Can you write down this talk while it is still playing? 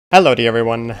Hello to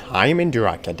everyone, I'm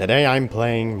Indurok, and today I'm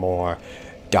playing more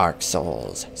Dark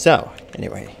Souls. So,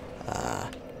 anyway,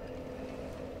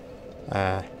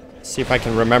 see if I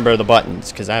can remember the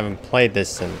buttons, because I haven't played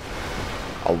this in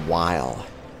a while.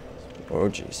 Oh,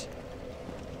 jeez.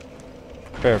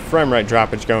 Fair frame rate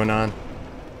droppage going on.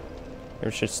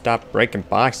 Maybe should stop breaking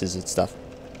boxes and stuff.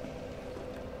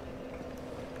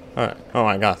 Alright, oh,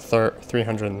 I got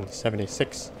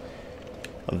 376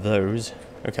 of those.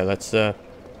 Okay, let's,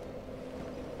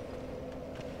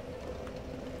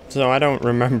 So I don't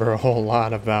remember a whole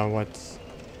lot about what's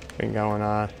been going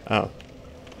on. Oh.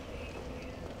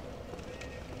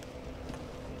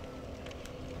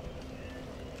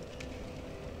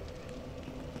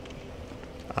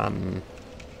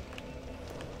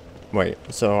 Wait,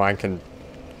 so I can...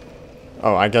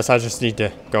 Oh, I guess I just need to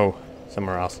go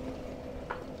somewhere else.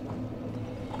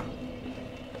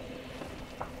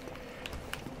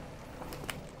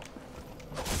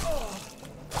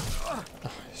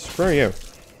 Screw you.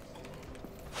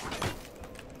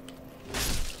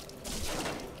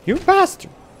 You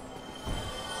bastard!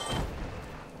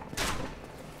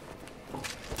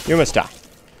 You must die.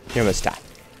 You must die.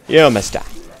 You must die.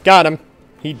 Got him.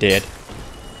 He did.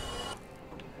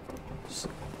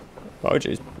 Oh,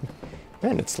 jeez.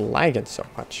 Man, it's lagging so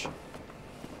much.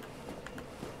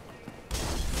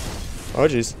 Oh,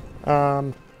 jeez.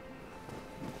 Oh,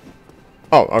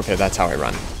 okay, that's how I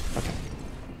run. Okay.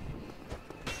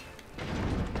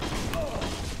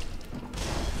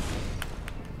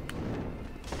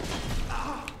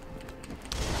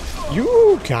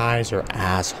 You guys are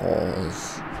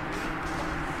assholes.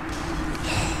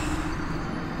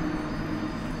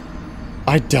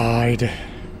 I died.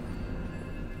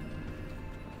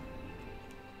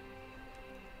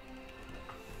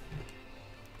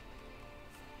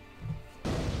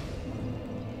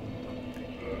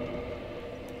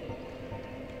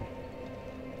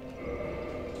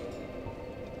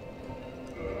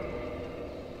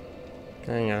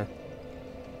 Hang on.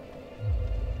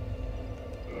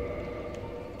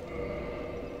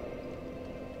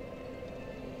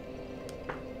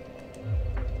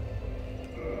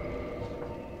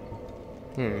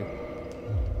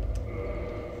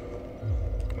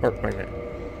 Or, wait a minute.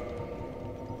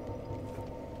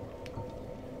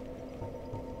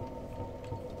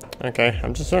 Okay,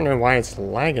 I'm just wondering why it's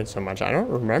lagging so much. I don't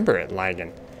remember it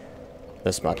lagging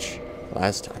this much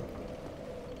last time.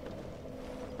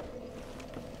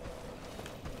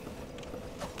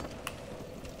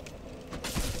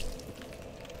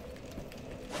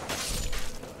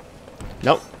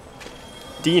 Nope.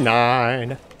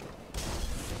 Denied.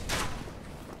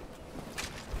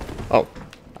 Oh,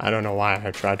 I don't know why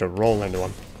I tried to roll into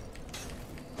him.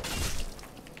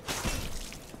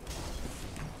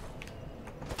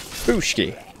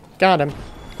 Booshki. Got him.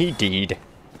 He did.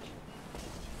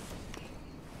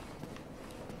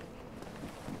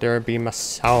 There be my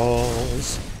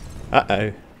souls.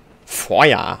 Uh-oh.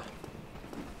 Fire.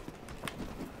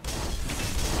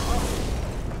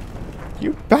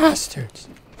 You bastards.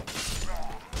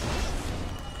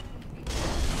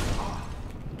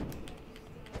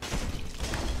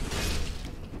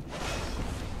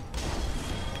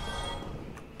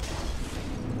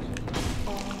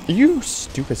 You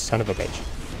stupid son of a bitch.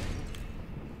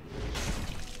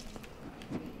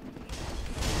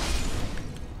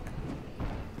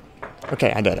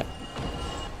 Okay, I did it.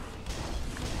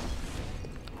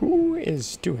 Who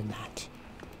is doing that?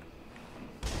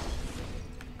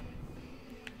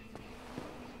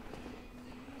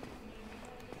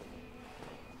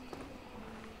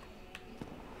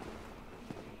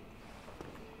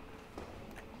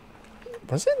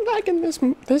 Was it lagging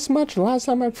this much last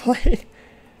time I played?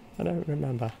 I don't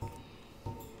remember.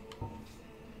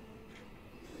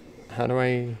 How do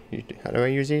I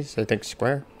use these? I think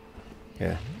square.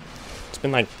 Yeah. It's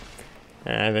been like,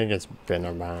 I think it's been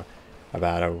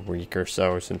about a week or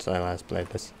so since I last played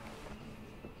this.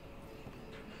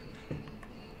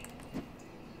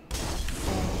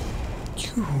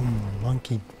 You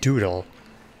monkey doodle.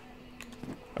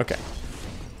 Okay.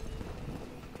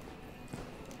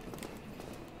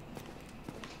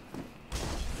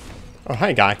 Oh,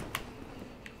 hi, guy.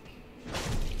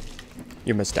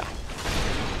 You must die.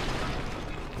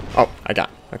 Oh, I got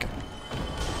it. Okay.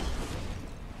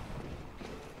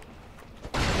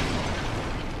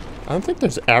 I don't think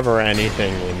there's ever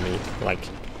anything in me, like,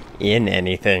 in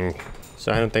anything.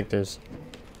 So I don't think there's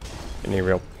any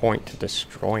real point to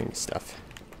destroying stuff.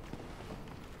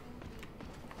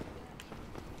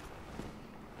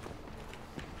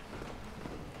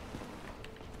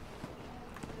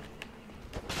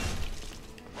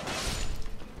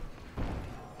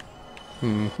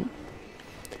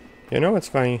 You know what's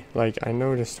funny? Like, I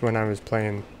noticed when I was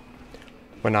playing,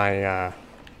 when I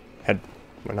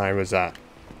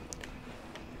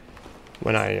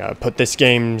put this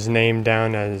game's name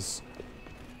down as,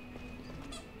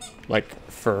 like,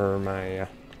 for my,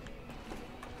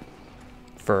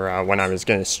 when I was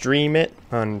gonna stream it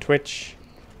on Twitch,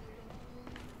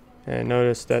 and I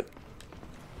noticed that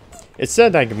it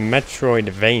said, like,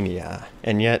 Metroidvania,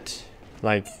 and yet,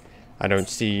 like, I don't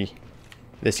see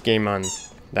this game on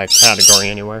that category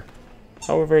anywhere.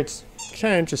 However, it's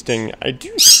kind of interesting. I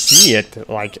do see it,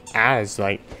 like, as,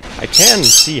 like, I can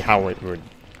see how it would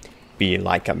be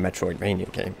like a Metroidvania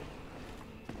game.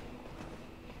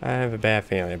 I have a bad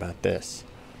feeling about this.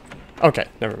 Okay,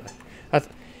 never mind. That's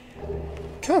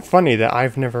kind of funny that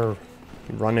I've never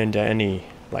run into any,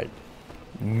 like,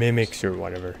 mimics or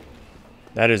whatever.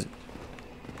 That is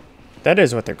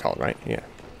what they're called, right? Yeah,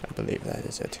 I believe that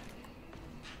is it.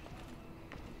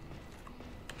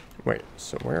 Wait,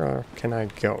 so where can I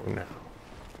go now?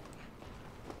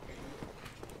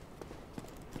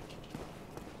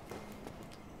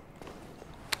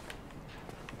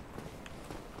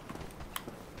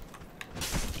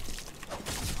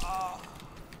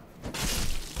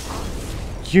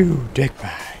 You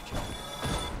dickbag.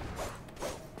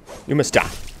 You must die.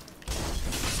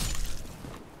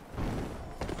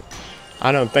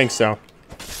 I don't think so.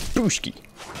 Booshki.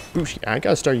 Booshki. I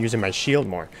gotta start using my shield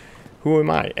more. Who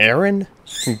am I? Aaron?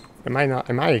 Am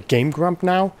I a game grump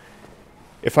now?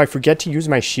 If I forget to use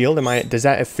my shield, does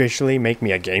that officially make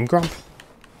me a game grump?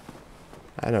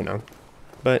 I don't know.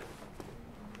 But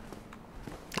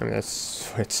I mean, that's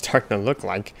what it's starting to look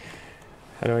like.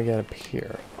 How do I get up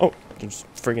here? Oh, there's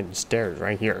friggin' stairs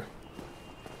right here.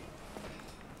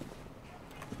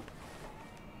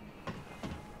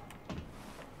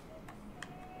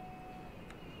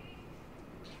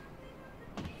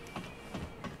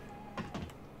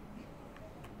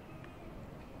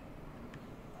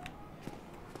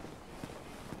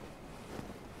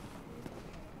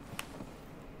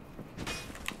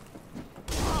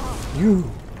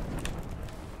 You.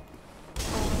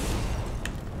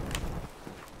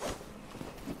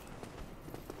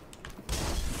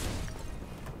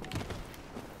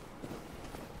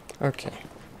 Okay.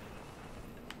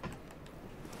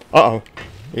 Uh-oh.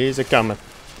 He's a coming.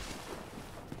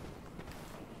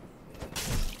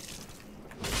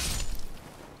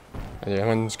 The other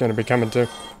one's gonna be coming too.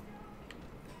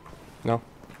 No?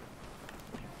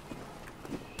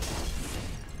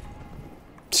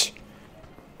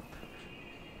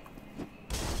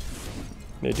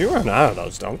 They do run out of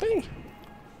those, don't they?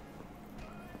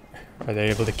 Are they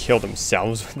able to kill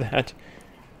themselves with that?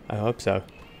 I hope so.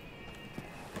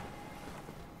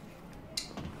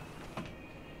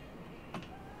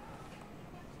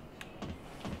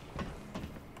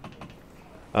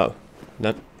 Oh,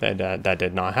 no, that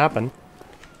did not happen.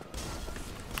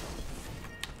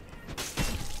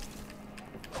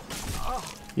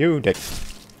 You dick.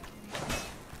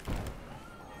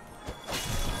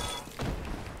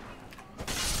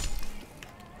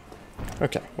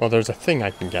 Okay, well there's a thing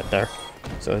I can get there,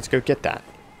 so let's go get that.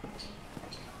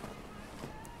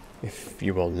 If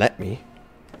you will let me.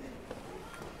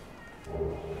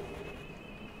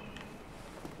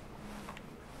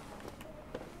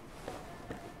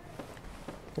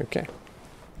 Okay.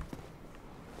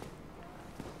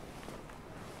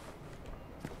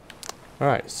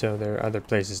 Alright, so there are other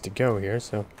places to go here,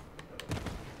 so...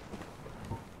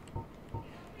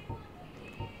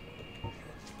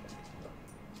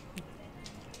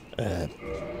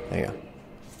 hang on.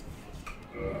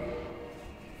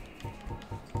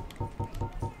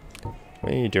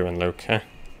 What are you doing, Luke, huh?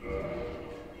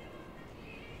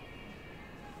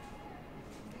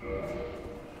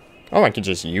 Oh, I could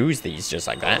just use these just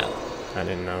like that. I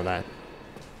didn't know that.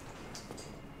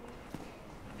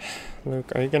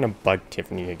 Luke, are you gonna bug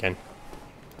Tiffany again?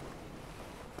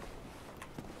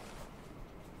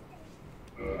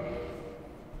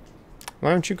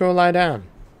 Why don't you go lie down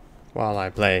while I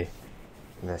play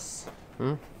this?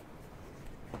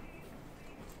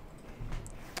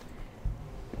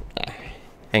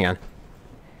 Hang on.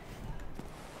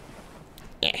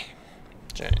 Yeah.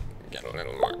 Try to get a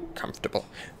little more comfortable.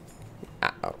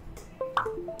 Uh-oh.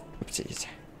 Oopsies.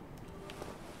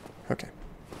 Okay.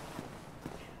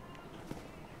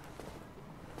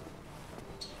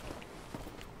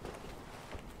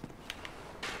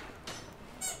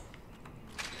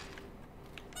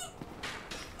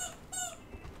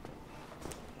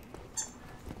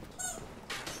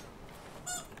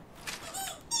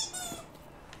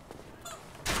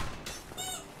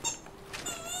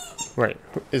 Wait,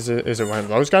 is it one of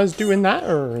those guys doing that,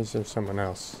 or is it someone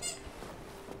else?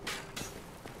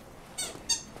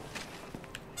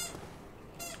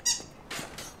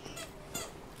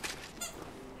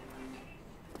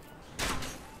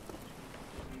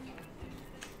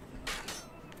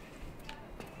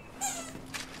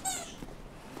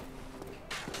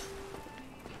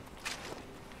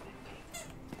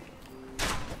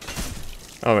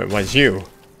 Oh, it was you.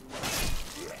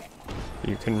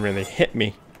 You couldn't really hit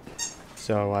me.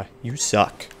 So, you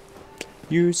suck.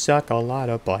 You suck a lot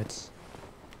of butts.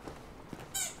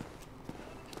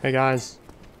 Hey, guys.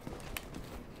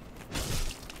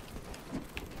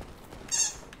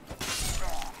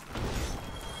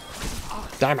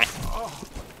 Damn it.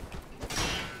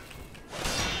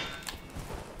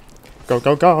 Go,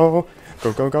 go, go.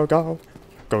 Go, go, go, go.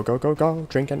 Go, go, go, go.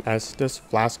 Drink an Estus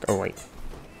flask. Oh, wait.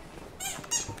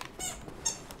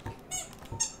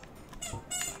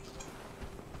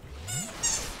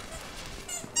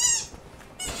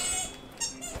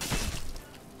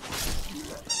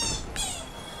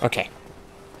 Okay.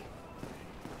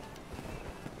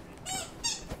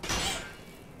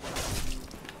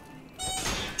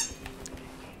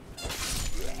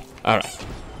 Alright.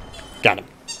 Got him.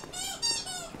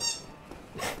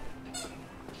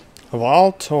 Of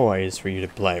all toys for you to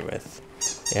play with,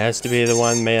 it has to be the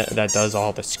one that does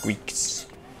all the squeaks.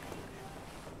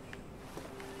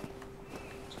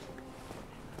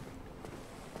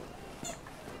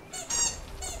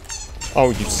 Oh,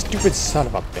 you stupid son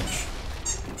of a bitch.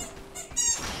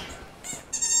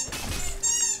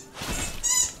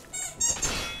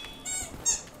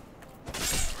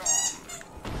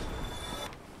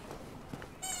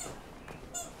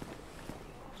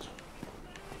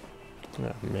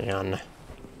 Oh, man.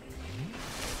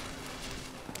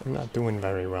 I'm not doing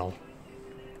very well.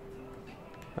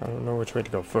 I don't know which way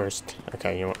to go first.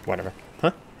 Okay, you know what? Whatever.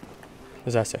 Huh? What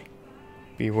does that say?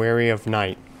 Be wary of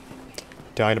night.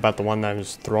 Died about the one that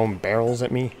was throwing barrels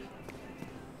at me?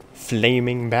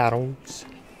 Flaming barrels?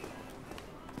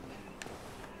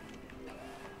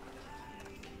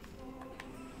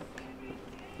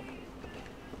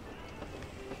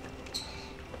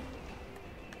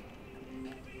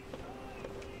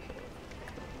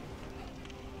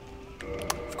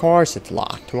 Of course it's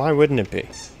locked. Why wouldn't it be?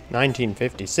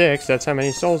 1956, that's how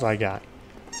many souls I got.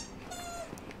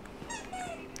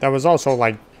 That was also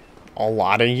like a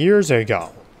lot of years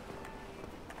ago.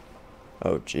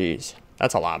 Oh jeez,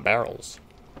 that's a lot of barrels.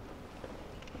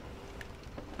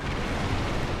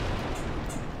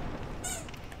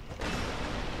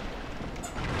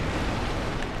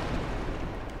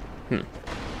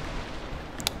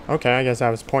 Okay, I guess that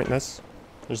was pointless.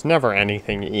 There's never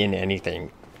anything in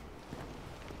anything.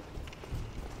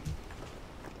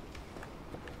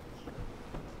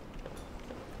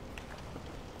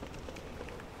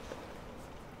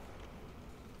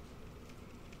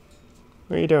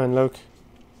 What are you doing, Luke?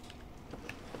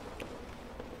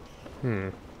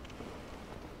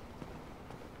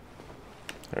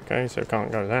 Okay, so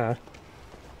can't go there.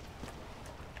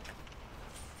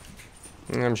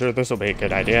 I'm sure this will be a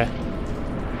good idea.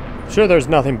 Sure, there's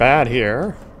nothing bad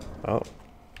here. Oh.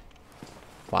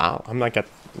 Wow, I'm like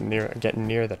getting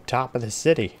near the top of the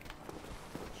city.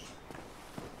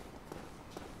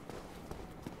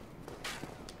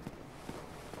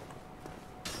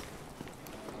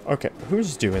 Okay,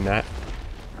 who's doing that?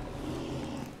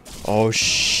 Oh,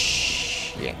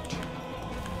 shit.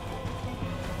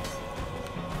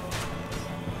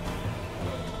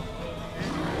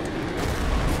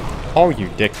 Oh, you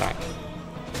dickbag.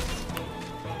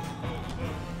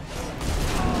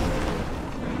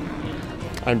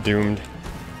 I'm doomed.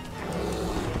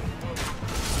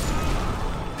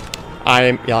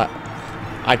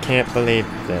 I can't believe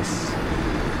this.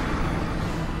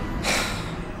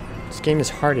 This game is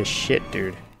hard as shit,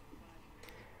 dude.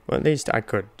 Well, at least I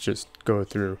could just go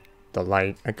through the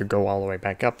light. I could go all the way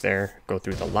back up there, go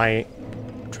through the light,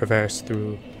 traverse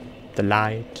through the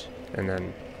light, and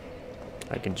then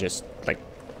I can just, like...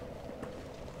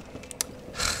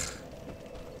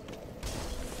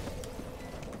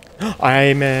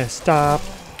 I messed up.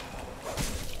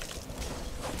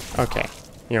 Okay,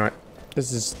 you know what?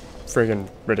 This is friggin'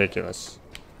 ridiculous.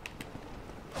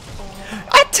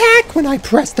 Attack when I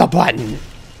press the button!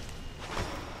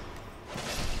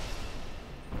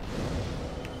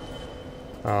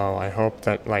 Oh, I hope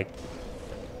that, like...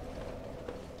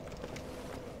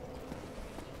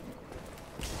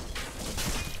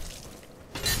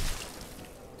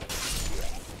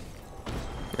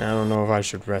 I don't know if I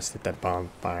should rest at that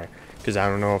bonfire, because I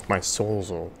don't know if my souls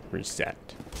will reset.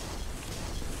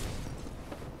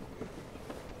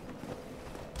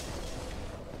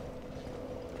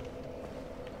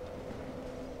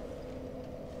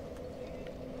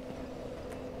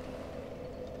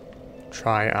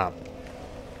 Try up.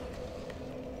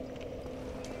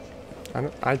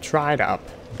 I tried up,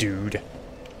 dude.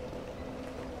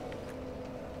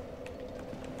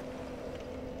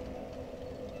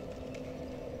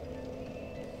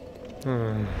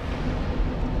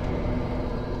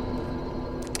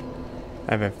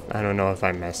 I don't know if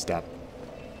I messed up.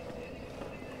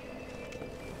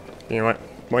 You know what?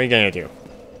 What are you gonna do?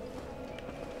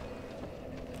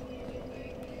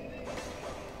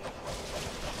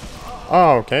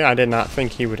 Oh, okay. I did not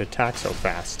think he would attack so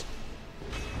fast.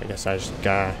 I guess I just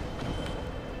gotta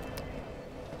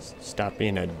stop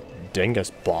being a dingus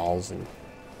balls and...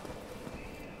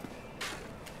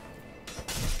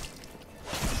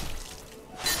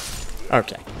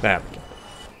 Okay, there we go.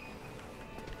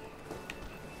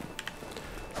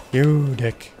 You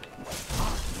dick.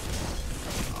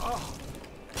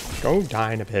 Go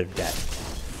die in a pit of death.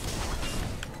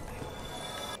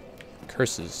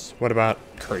 Curses. What about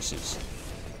curses?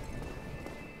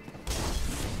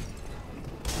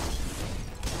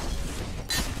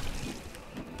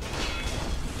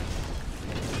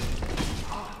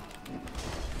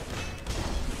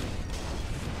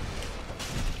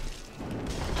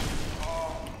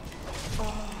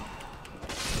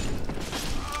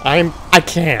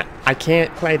 I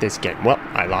can't play this game. Well,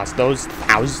 I lost those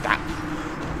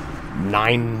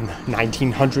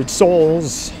 1900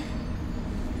 souls.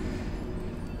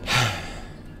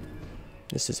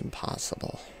 This is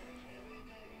impossible.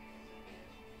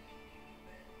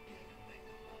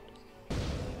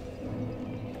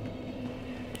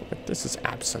 But this is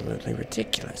absolutely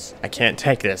ridiculous. I can't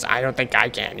take this. I don't think I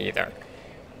can either.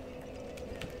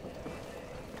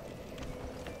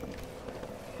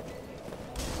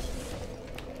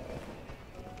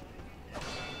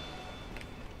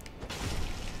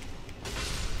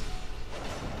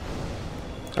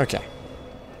 Okay.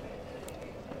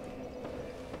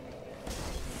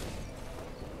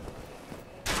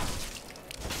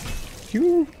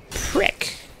 You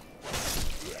prick.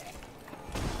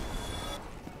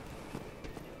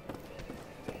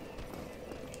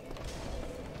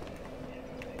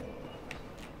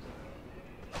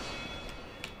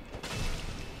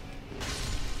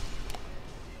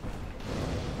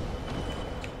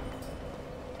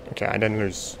 Okay, I didn't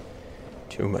lose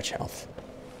too much health.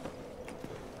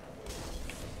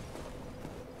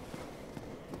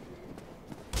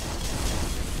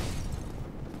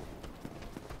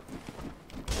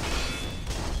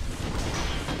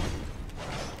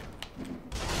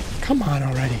 Come on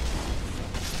already.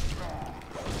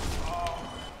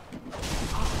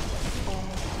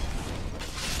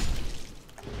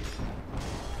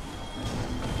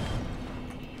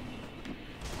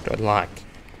 Good luck.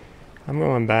 I'm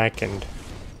going back and...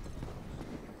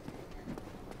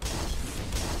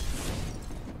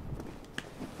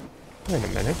 Wait a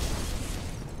minute.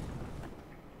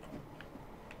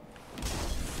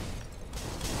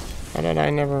 How did I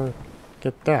never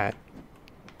get that?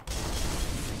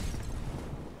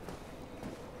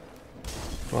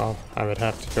 Well, I would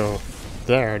have to go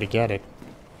there to get it.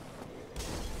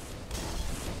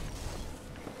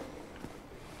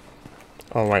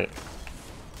 Oh, wait.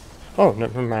 Oh,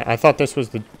 never mind. I thought this was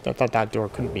the... I thought that door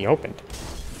couldn't be opened.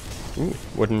 Ooh,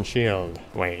 wooden shield.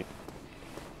 Wait.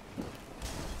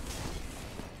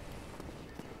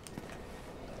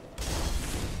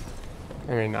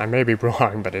 I mean, I may be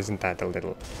wrong, but isn't that a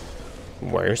little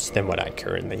worse than what I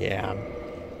currently am?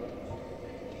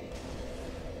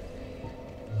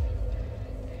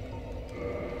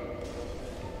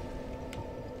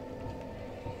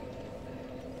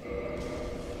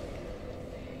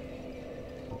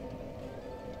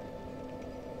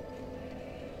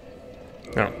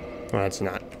 No, well, it's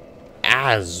not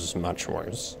as much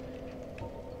worse.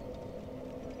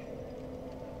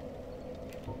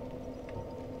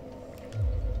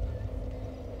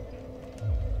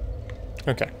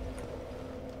 Okay.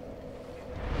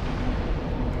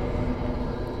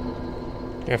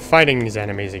 Yeah, fighting these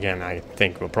enemies again, I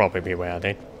think, will probably be worth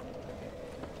it.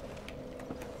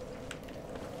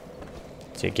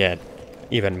 To get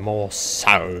even more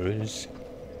souls.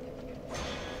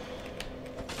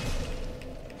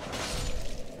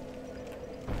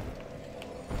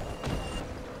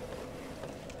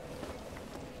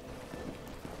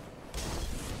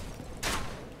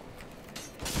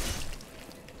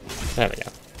 There we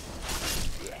go.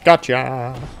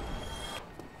 Gotcha!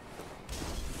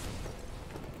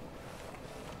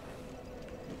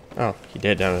 Oh, he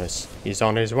did notice. He's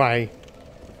on his way.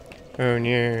 Oh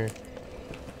no.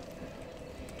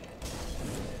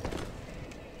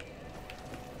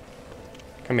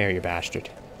 Come here, you bastard.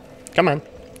 Come on.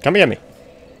 Come get me.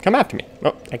 Come after me.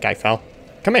 Oh, that guy fell.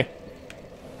 Come here.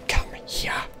 Come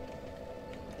here.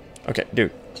 Okay,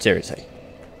 dude. Seriously.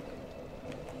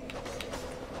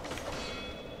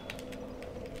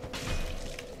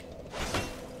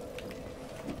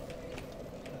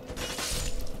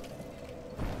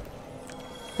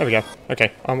 There we go.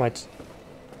 Okay, onwards.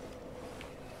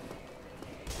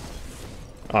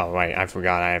 Oh, wait, I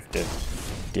forgot I have to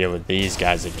deal with these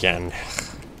guys again.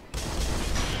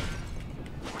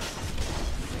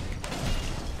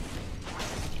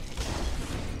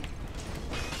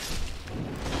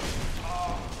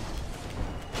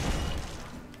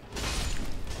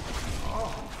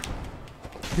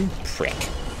 You prick.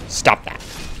 Stop that.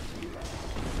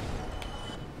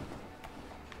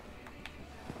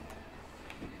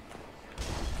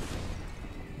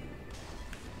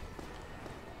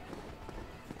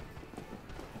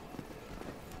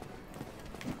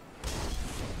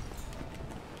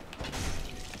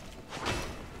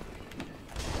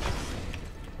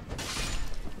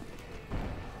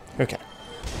 Okay.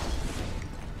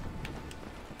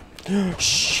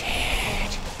 Shit.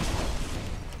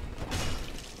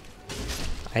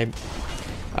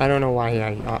 I don't know why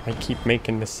I keep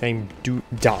making the same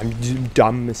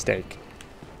dumb mistake.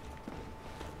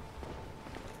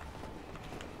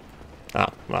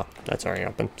 Ah, well, that's already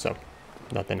open, so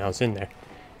nothing else in there.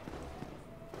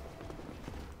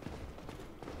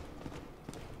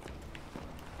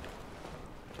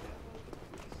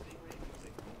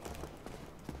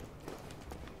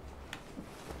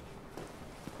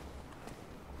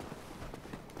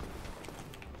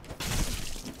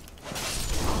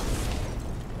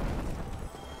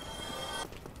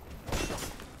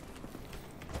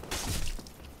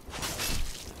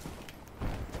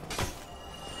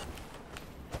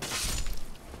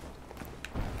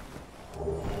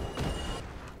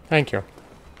 Thank you.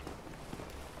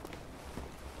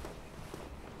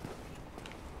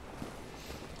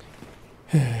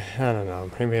 I don't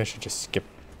know. Maybe I should just skip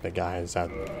the guys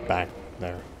out back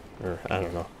there. Or, I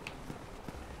don't know.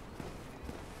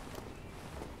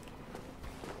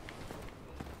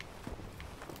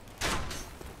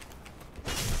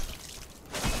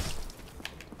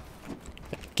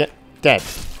 Get dead.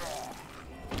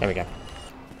 There we go.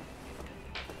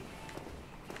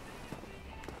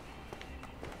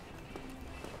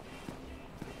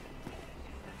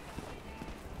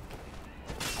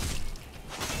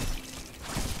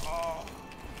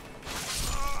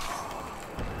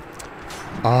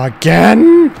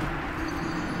 Again?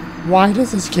 Why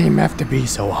does this game have to be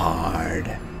so hard?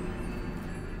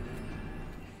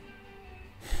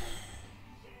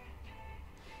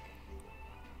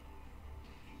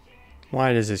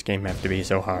 Why does this game have to be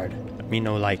so hard? Me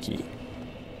no likey.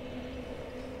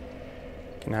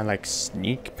 Can I like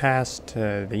sneak past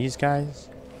these guys?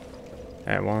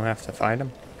 I won't have to fight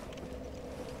them?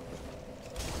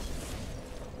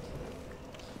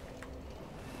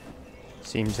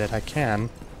 Seems that I can.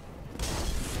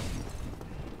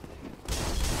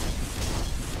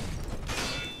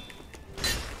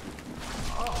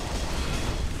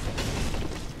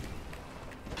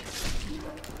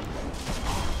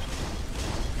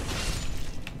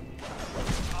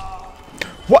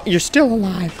 What? You're still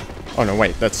alive? Oh no,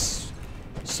 wait, that's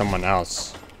someone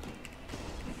else.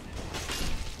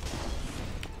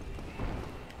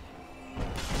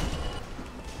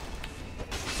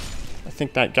 I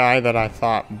think that guy that I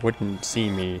thought wouldn't see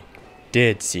me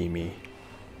did see me.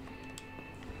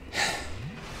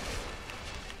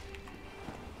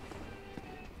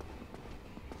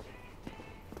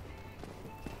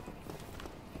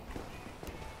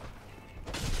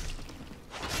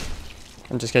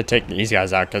 I'm just gonna take these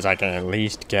guys out because I can at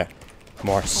least get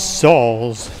more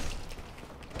souls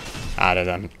out of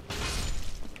them.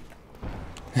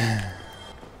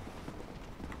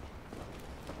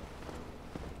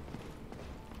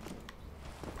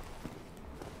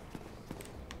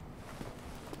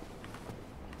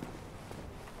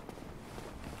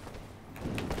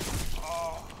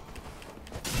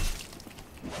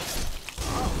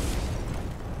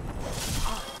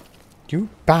 You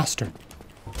bastard.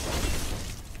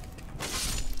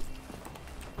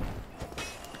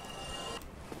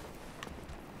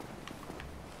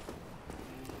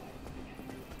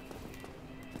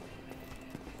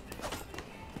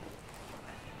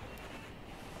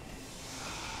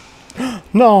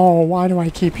 No, why do I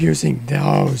keep using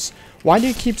those? Why do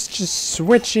you keep just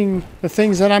switching the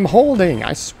things that I'm holding?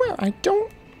 I swear, I don't...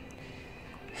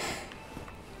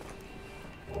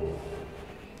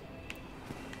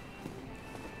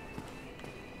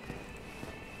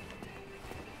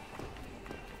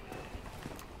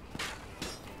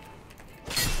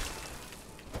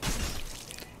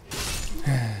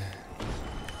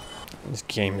 This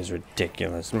game is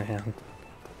ridiculous, man.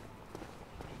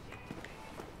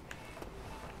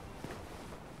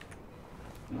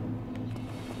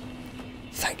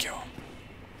 Thank you.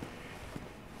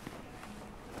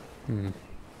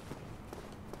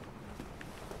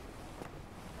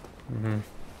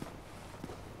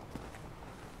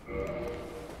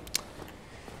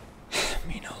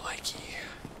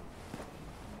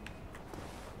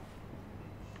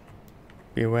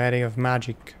 Be wary of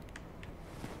magic.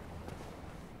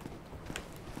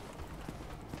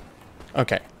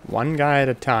 Okay, one guy at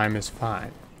a time is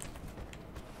fine.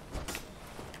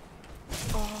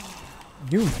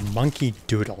 You monkey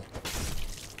doodle.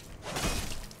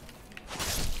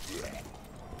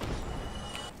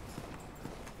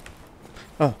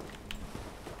 Oh.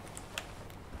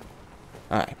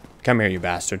 Alright, come here, you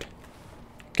bastard.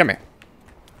 Come here.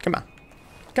 Come on.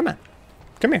 Come on.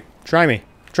 Come here. Try me.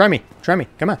 Try me. Try me.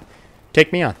 Come on.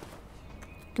 Take me on.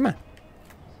 Come on.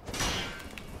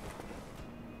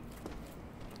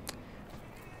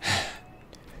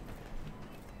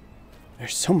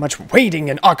 There's so much waiting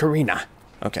in Ocarina.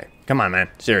 Okay, come on, man.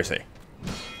 Seriously.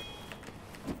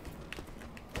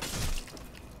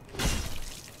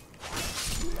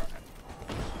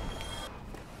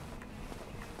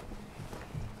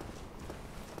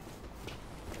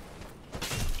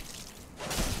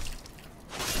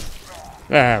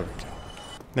 There we go.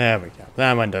 There we go.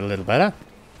 That went a little better.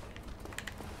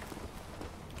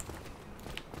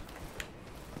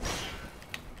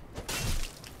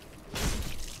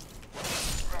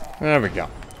 There we go.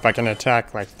 If I can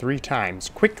attack like 3 times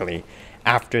quickly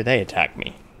after they attack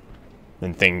me,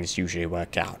 then things usually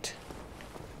work out.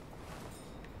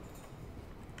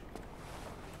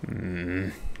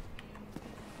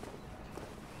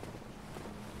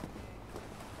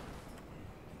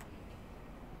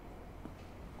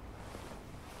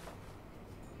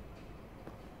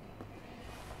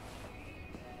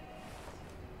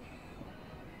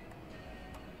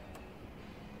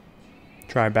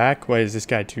 Try back? Wait, is this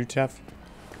guy too tough?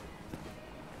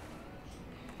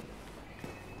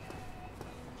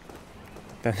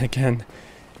 Then again,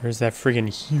 there's that friggin'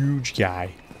 huge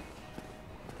guy.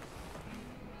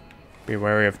 Be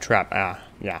wary of trap. Ah,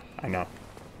 yeah, I know.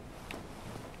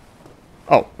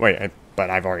 Oh, wait, but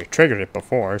I've already triggered it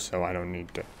before, so I don't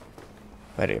need to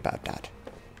worry about that.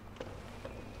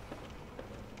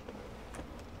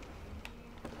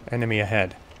 Enemy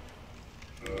ahead.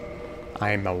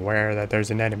 I'm aware that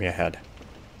there's an enemy ahead.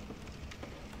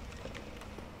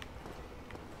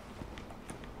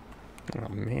 Oh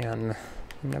man,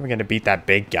 I'm never gonna beat that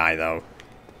big guy though.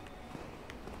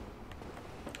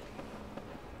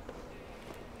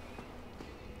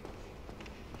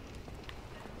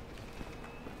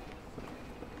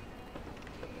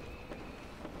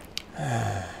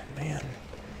 Man,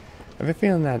 I have a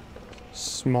feeling that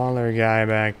smaller guy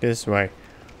back this way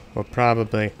will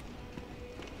probably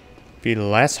be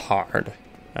less hard,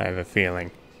 I have a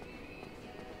feeling.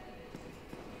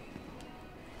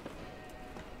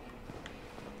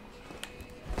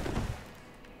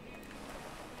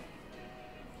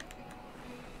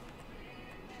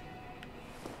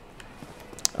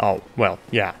 Oh, well,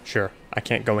 yeah, sure. I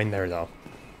can't go in there, though.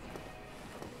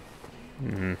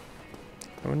 I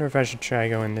wonder if I should try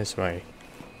going this way.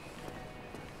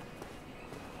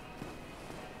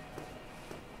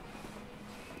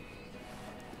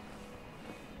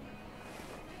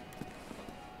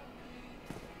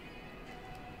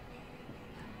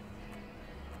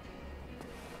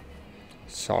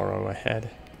 Sorrow ahead.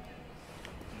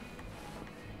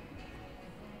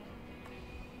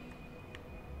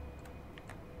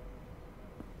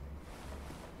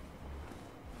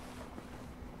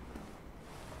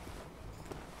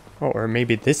 Oh, or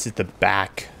maybe this is the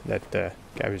back that the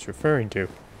guy was referring to.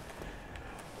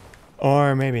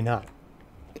 Or maybe not.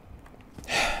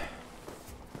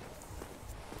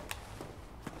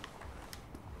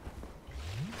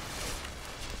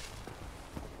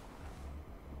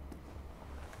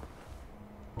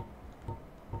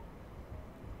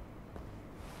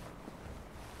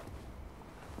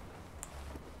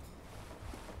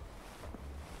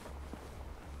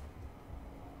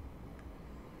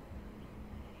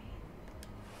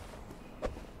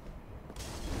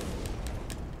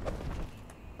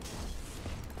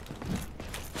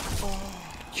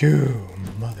 You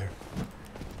mother.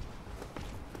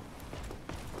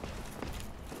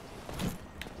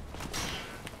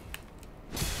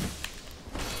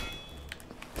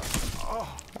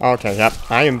 Okay, yep.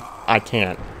 I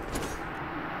can't.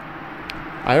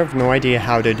 I have no idea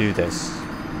how to do this.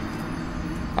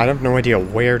 I have no idea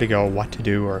where to go, what to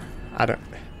do, or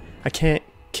I can't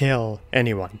kill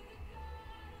anyone.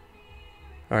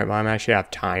 Alright, well, I'm actually out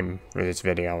of time for this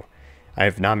video. I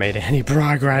have not made any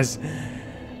progress.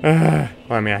 Well,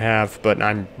 I mean, I have, but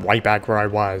I'm right back where I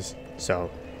was. So,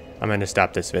 I'm going to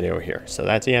stop this video here. So,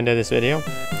 that's the end of this video.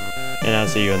 And I'll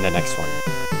see you in the next one.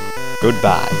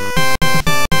 Goodbye.